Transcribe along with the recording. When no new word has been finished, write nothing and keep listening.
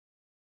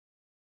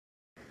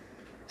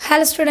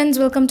Hello students,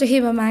 welcome to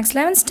Hiba Max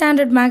 11th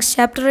Standard Max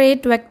Chapter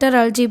 8 Vector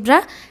Algebra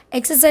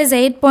Exercise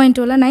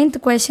 8.2 la 9th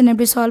question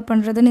எப்படி solve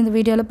பண்றதுன்னு இந்த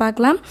வீடியோல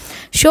பார்க்கலாம்.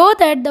 Show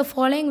that the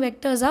following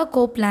vectors are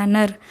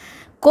coplanar.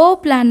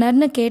 Coplanar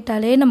னு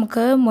கேட்டாலே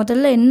நமக்கு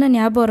முதல்ல என்ன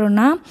ஞாபகம்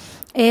வரும்னா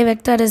A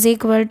vector is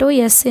equal to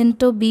S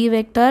into B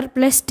vector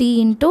plus T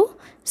into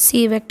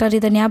C vector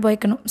இத ஞாபகம்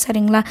வைக்கணும்.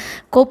 சரிங்களா?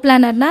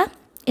 Coplanarனா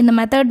இந்த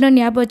மெத்தட்னு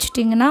ஞாபகம்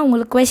வச்சிட்டிங்கன்னா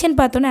உங்களுக்கு क्वेश्चन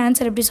பார்த்தோன்னே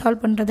ஆன்சர் எப்படி சால்வ்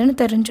பண்ணுறதுன்னு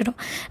தெரிஞ்சிடும்.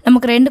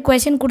 நமக்கு ரெண்டு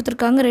क्वेश्चन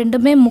கொடுத்துருக்காங்க,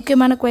 ரெண்டுமே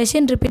முக்கியமான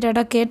क्वेश्चन,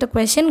 ரிப்பீட்டடாக கேட்ட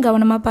क्वेश्चन,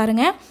 கவனமாக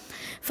பாருங்கள்.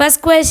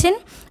 First question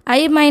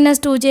I minus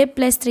 2j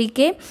plus 3k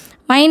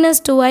minus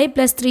 2i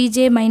plus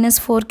 3j minus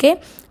 4k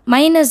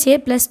minus j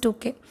plus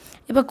 2k.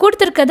 இப்போ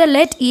கொடுத்துருக்கதை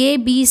let a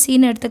b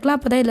cன்னு எடுத்துக்கலாம்,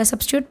 அப்போ தான் இதில்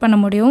சப்ஸ்டியூட் பண்ண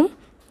முடியும்.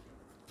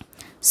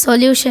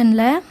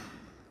 சொல்யூஷனில்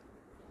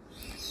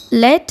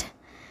let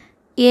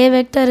a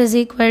vector is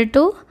equal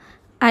to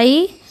I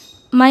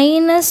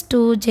minus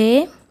 2j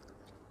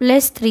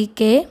plus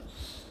 3k,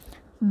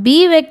 b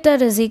vector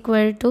is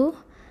equal to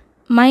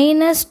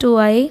minus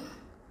 2i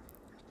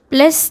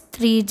plus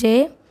 3j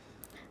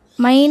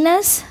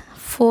minus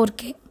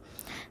 4k,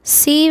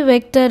 c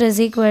vector is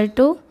equal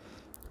to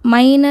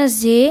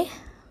minus j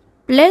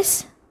plus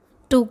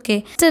 2k.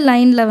 Next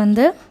line la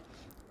vandu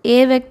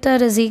a vector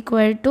is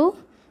equal to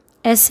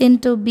s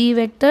into b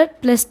vector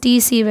plus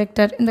tc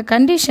vector. இந்த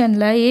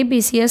கண்டிஷனில்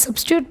abc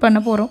substitute பண்ண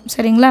போகிறோம்.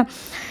 சரிங்களா?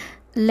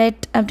 let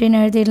அப்படின்னு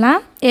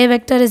எழுதிடலாம். a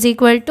vector is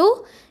equal to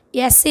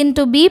s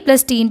into b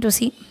plus t into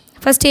c.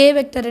 first a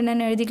vector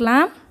என்னன்னு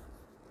எழுதிக்கலாம்.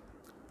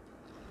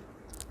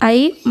 I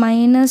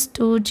minus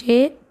 2j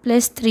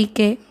plus 3k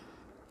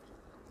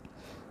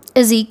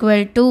is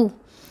equal to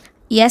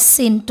s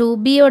into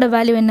b ஓட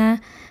வேல்யூ என்ன,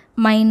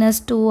 minus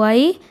 2i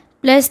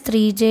plus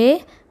 3j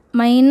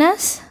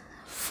minus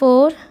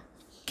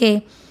 4k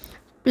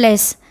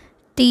plus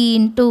t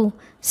into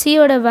c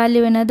ஓட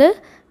value என்னது,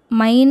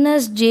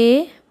 minus j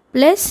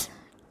plus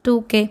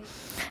 2k.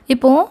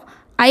 இப்போ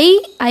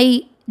i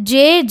j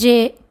j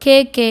k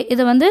k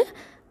இதை வந்து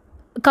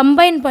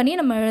combine பண்ணி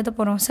நம்ம எழுத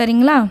போகிறோம்.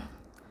 சரிங்களா?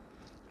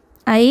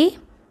 I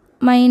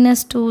minus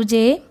 2j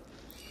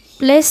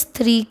plus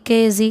 3k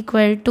is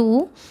equal to,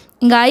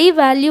 இங்கே i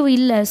வேல்யூ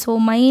இல்லை, ஸோ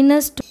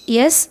minus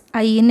s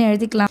iன்னு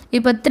எழுதிக்கலாம்.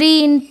 இப்போ 3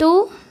 into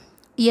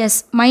s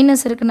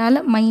மைனஸ்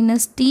இருக்கனால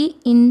minus t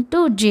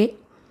into j.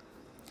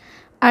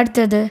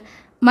 அடுத்தது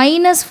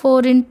minus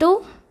 4 into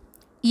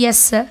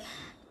s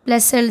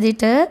ப்ளஸ்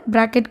எழுதிட்டு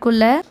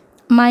ப்ராக்கெட்குள்ளே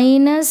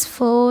minus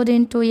 4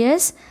 into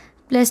s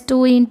plus 2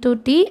 into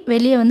t,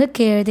 வெளியே வந்து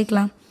k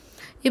எழுதிக்கலாம்.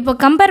 இப்போ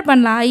கம்பேர்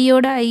பண்ணலாம்,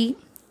 ஐயோட i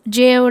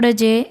ஜேயோட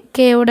ஜே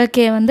கேயோட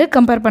கே வந்து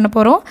கம்பேர் பண்ண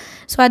போகிறோம்.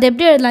 ஸோ அது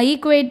எப்படி எழுதலாம்,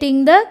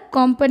 equating the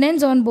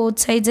components on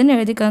both சைட்ஸ்ன்னு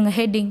எழுதிக்காங்க.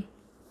 Heading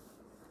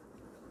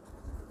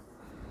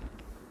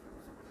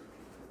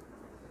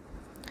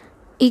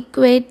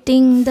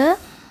equating the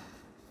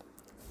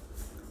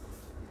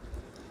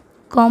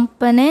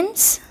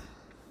components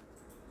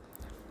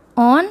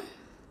on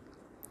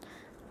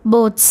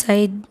both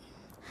side.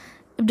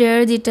 இப்படி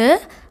எழுதிட்டு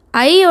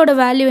i ஓட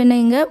வேல்யூ என்ன,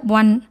 இங்கே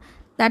 1,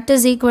 that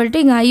is equal to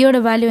இங்கே i ஓட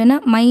வேல்யூ என்ன,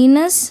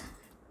 minus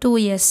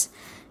 2s.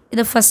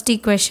 இது ஃபஸ்ட்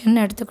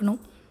ஈக்குவேஷன்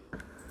எடுத்துக்கணும்.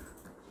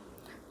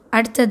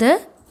 அடுத்தது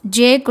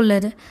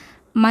ஜேக்குள்ளது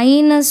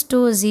minus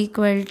 2 is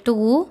equal to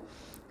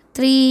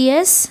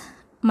 3s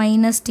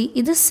minus t.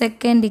 இது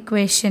செகண்ட்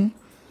ஈக்குவேஷன்.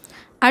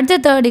 அடுத்த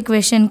third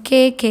equation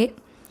kk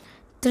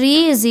 3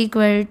 is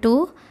equal to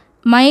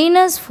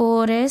minus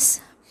 4s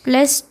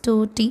plus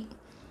 2t.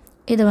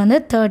 இது வந்து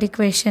தேர்ட்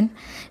ஈக்குவேஷன்.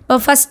 இப்போ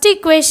ஃபஸ்ட்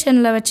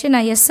ஈக்குவேஷனில் வச்சு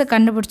நான் எஸ்ஸை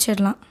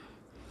கண்டுபிடிச்சிடலாம்.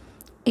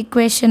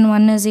 equation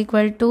 1 is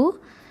equal to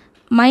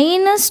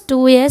minus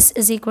 2s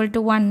is equal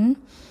to 1,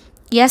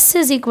 s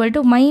is equal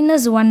to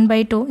minus 1 by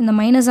 2. இந்த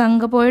மைனஸ்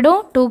அங்கே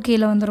போயிடும், 2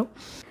 கீழே வந்துடும்.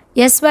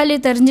 s வேல்யூ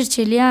தெரிஞ்சிருச்சு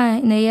இல்லையா?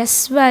 இந்த s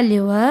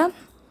வேல்யூவை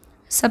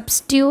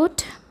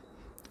சப்ஸ்டியூட்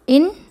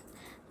இன்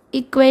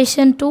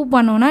equation 2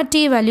 பண்ணோன்னா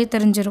t வேல்யூ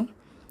தெரிஞ்சிடும்.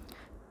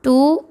 2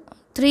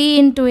 3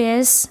 into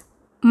s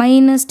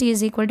minus t is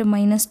equal to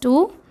minus 2,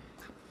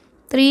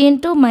 3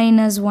 into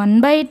minus 1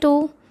 by 2,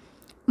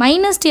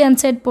 minus t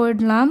அன்சைட்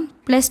போயிடலாம்,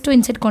 plus 2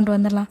 இன்சைட் கொண்டு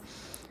வந்துடலாம்.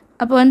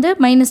 அப்போ வந்து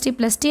minus t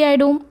plus t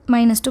ஆகிடும்,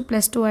 minus 2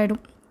 plus 2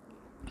 ஆகிடும்.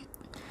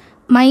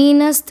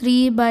 minus 3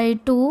 by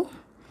 2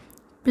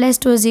 plus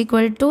 2 is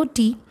equal to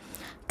t.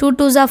 2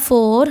 2s are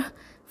 4,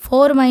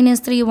 4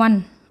 minus 3 1,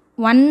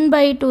 1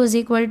 by 2 is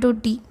equal to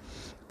t.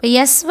 இப்போ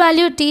s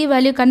value t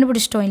value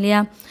கண்டுபிடிச்சிட்டோம்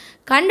இல்லையா?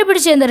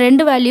 கண்டுபிடிச்ச இந்த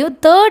ரெண்டு வேல்யூ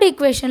தேர்ட்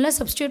ஈக்குவேஷனில்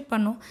சப்ஸ்டியூட்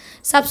பண்ணும்.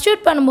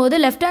 சப்ஸ்டியூட் பண்ணும்போது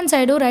லெஃப்ட் ஹேண்ட்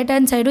சைடும் ரைட்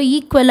ஹேண்ட் சைடும்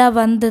ஈக்குவலாக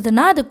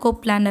வந்ததுன்னா அது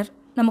கோப்ளானர்.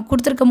 நம்ம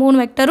கொடுத்துருக்க 3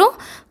 வெக்டரும்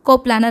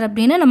கோப்ளானர்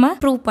அப்படின்னு நம்ம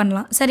ப்ரூவ்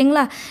பண்ணலாம்.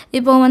 சரிங்களா?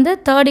 இப்போ வந்து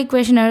தேர்ட்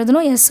ஈக்குவேஷன்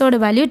எழுதணும், எஸ்ஸோட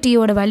வேல்யூ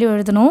டீயோட வேல்யூ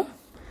எழுதணும்.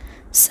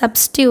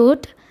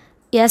 Substitute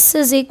s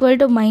is equal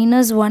to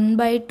minus 1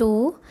 by 2,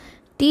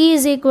 t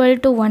is equal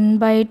to 1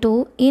 by 2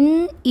 in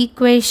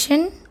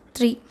equation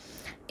 3.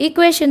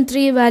 equation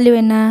 3 value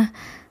என்ன,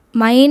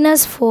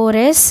 minus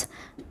 4s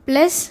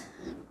plus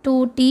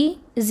 2t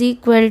is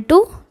equal to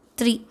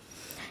 3.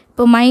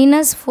 இப்போ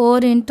minus 4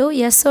 into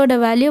s ஓட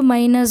value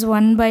minus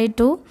 1 by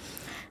 2,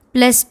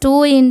 plus 2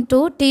 into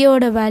t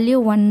oda value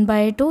 1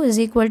 by 2 is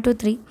equal to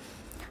 3.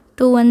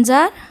 2 ones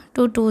are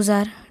 2 twos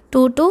are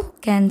 2 2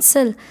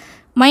 cancel.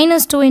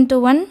 Minus 2 into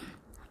 1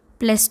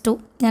 plus 2.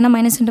 Yana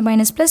minus into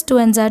minus plus 2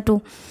 ones are 2.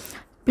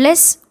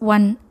 Plus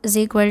 1 is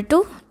equal to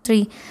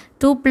 3.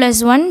 2 plus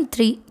 1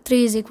 3.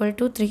 3 is equal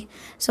to 3.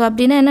 So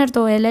அப்படினா என்ன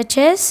அர்த்தம்?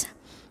 LHS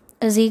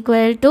is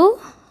equal to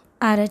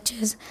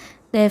RHS.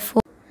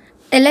 Therefore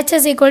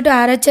LHS equal to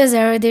RHS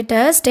எழுதிட்டு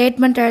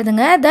statement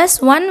எழுதுங்க. Thus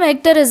one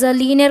vector is a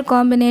linear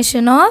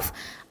combination of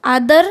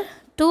other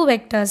two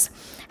vectors.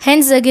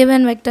 Hence the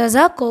given vectors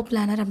are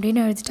coplanar அப்படின்னு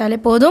எழுதிட்டாலே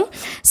போதும்.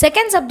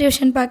 Second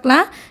subdivision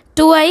பார்க்கலாம்.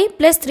 2i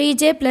plus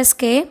 3j plus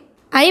k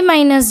I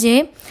minus j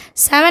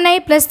 7i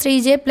plus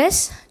 3j plus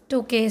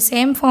 2k.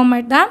 Same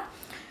format தான்.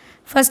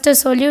 First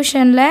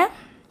solution ல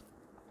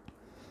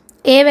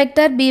a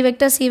vector b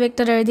vector c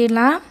vector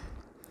எழுதிடலாம்.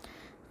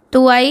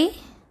 2i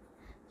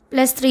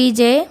plus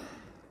 3j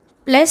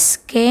plus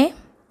k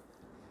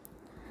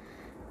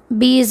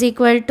b is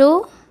equal to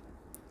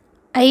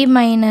I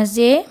minus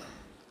j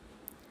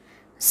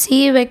c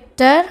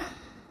vector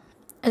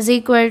is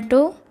equal to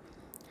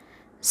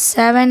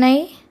 7i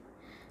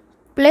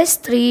plus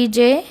 3j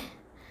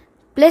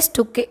plus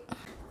 2k.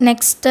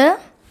 Next,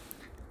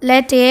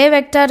 let a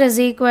vector is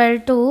equal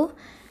to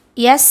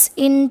s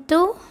into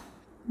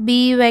b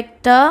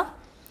vector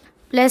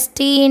plus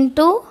t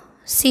into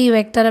c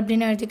vector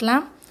அப்படின்னு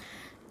எழுதிக்கலாம்.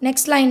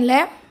 Next line ல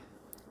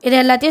இது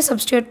எல்லாத்தையும்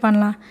substitute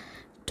பண்ணலாம்.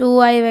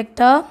 2i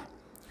vector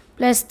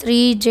plus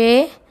 3j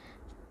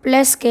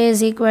plus k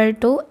is equal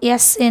to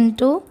s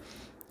into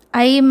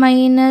I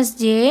minus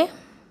j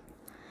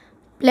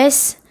plus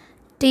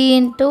t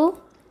into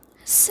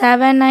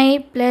 7i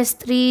plus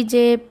 3j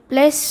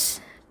plus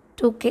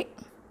 2k.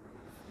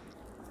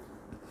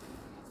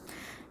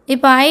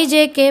 இப்போ I, j,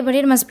 k படி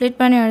நம்ம split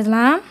பண்ணி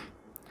எழுதலாம்.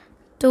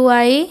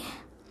 2i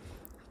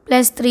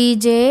plus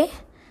 3j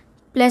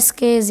plus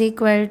k is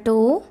equal to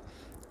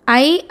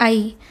I.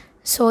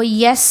 So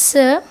s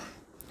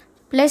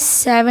plus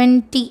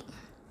 7t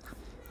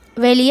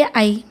வெளியே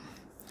I.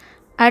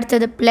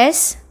 அடுத்தது plus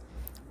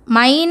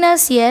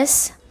minus s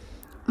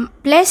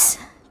plus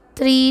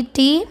 3t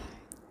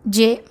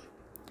j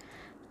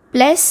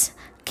plus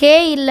k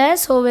இல்லை,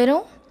 so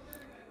வெறும்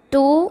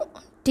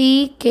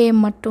 2tk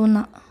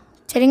மட்டும்தான்.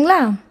 சரிங்களா?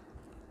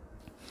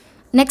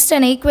 Next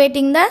and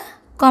equating the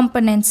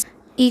components.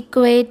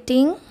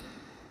 Equating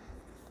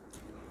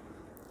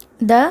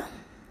the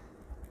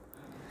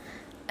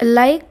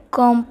like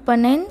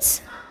components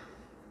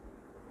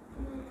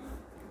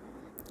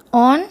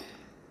on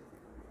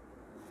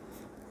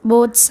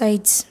both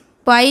sides.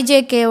 இப்போ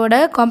IJK ஓட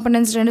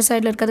components ரெண்டு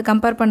சைடில் இருக்கிறது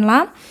கம்பேர்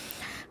பண்ணலாம்.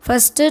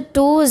 First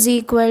 2 is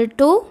equal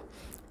to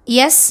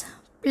s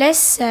plus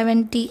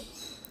 7t.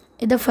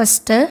 இது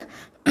ஃபஸ்ட்டு.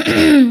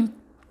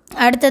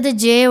 அடுத்தது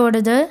j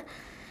ஓடது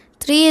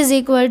 3 is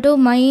equal to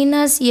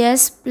minus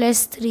s plus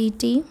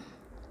 3t.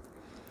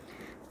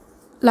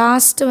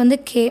 Last வந்து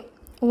k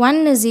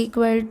 1 is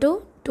equal to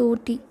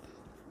 2t.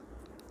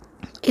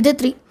 இது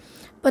 3.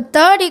 இப்போ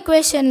தேர்ட்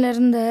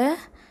ஈக்குவேஷன்லேருந்து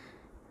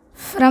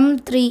ஃப்ரம்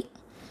 3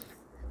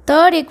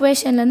 தேர்ட்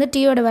ஈக்குவேஷன்லேருந்து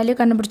டீயோட வேல்யூ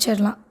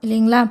கண்டுபிடிச்சிடலாம்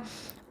இல்லைங்களா?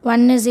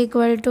 1 is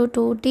equal to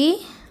 2t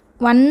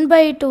 1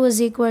 by 2 is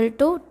equal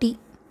to t.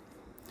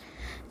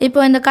 இப்போ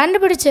இந்த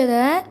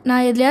கண்டுபிடிச்சதை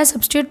நான் எதுலையா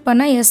சப்ஸ்டியூட்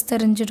பண்ணால் எஸ்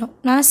தெரிஞ்சிடும்.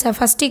 நான்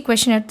ஃபஸ்ட்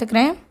ஈக்குவேஷன்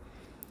எடுத்துக்கிறேன்.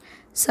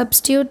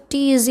 Substitute t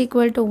is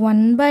equal to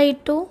 1 by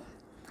 2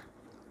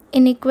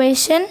 in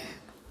equation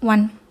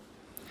 1.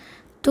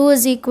 2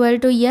 is equal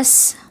to s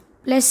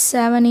plus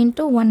 7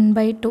 into 1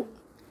 by 2.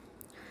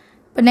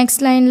 இப்போ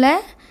நெக்ஸ்ட் லைனில்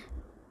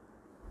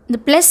இந்த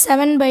plus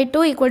 7 by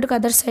 2 equal to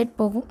other side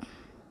போகும்.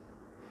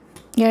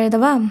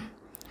 எழுதவா?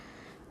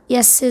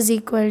 s is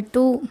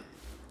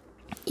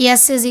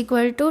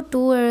equal to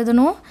 2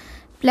 எழுதணும்.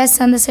 ப்ளஸ்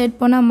அந்த சைட்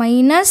போனால்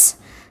minus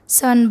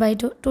 7 by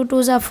 2. 2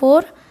 2s are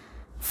 4.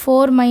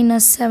 4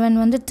 minus 7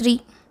 வந்து 3.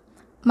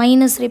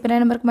 Minus 3 இப்போ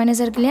நம்பருக்கு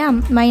மைனஸ் இருக்கு இல்லையா?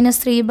 minus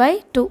 3 by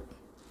 2.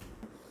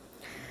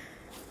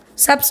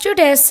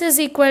 Substitute s is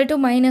equal to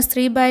minus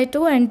 3 by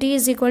 2 and t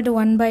is equal to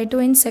 1 by 2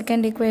 in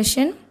second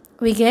equation.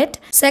 We get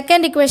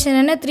second equation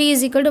and 3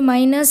 is equal to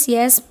minus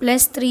s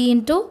plus 3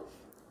 into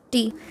t.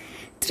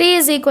 3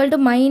 is equal to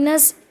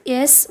minus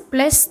s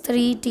plus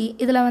 3t.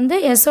 இதில் வந்து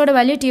s ஓட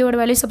value t ஓட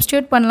value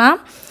substitute பண்ணலாம்.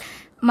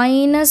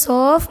 minus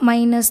of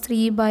minus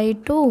 3 by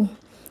 2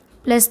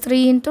 plus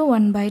 3 into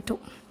 1 by 2.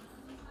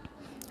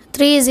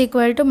 3 is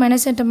equal to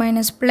minus into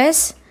minus plus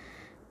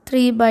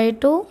 3 by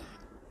 2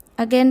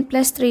 again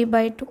plus 3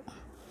 by 2.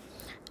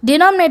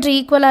 Denominator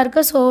equal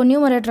இருக்குது, so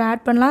numerator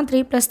add பண்ணலாம்.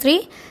 3 plus 3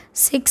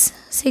 6.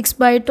 6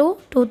 by 2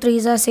 2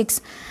 3s are 6.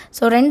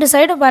 So ரெண்டு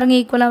சைடும் பாருங்கள்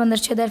ஈக்குவலாக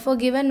வந்துருச்சு. therefore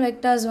given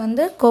vectors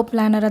வந்து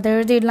coplanar. அதை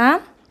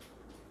எழுதிடலாம்.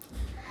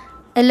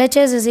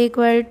 LHS is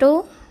equal to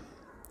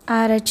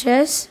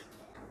RHS.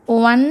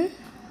 One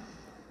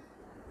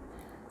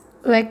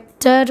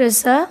vector is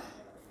a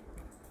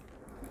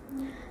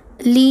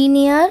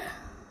linear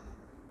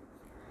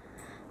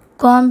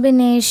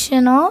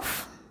combination of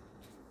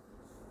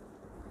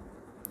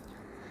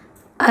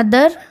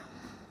other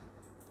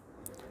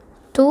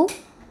two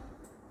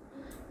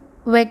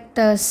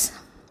vectors.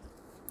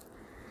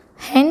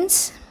 Hence,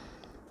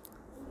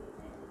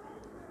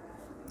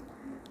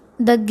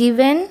 the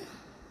given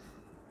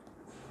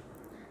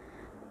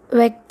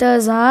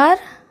vectors are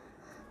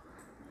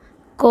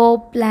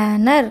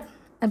coplanar.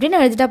 அப்படின்னு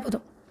எழுதிட்டா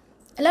போதும்.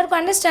 எல்லாருக்கும்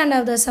அண்டர்ஸ்டாண்ட்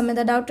ஆகுது சம்.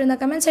 இந்த டவுட் இந்த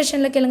கமெண்ட்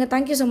செக்ஷனில் கேளுங்க.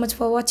 தேங்க்யூ ஸோ மச்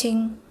ஃபார்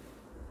வாட்சிங்.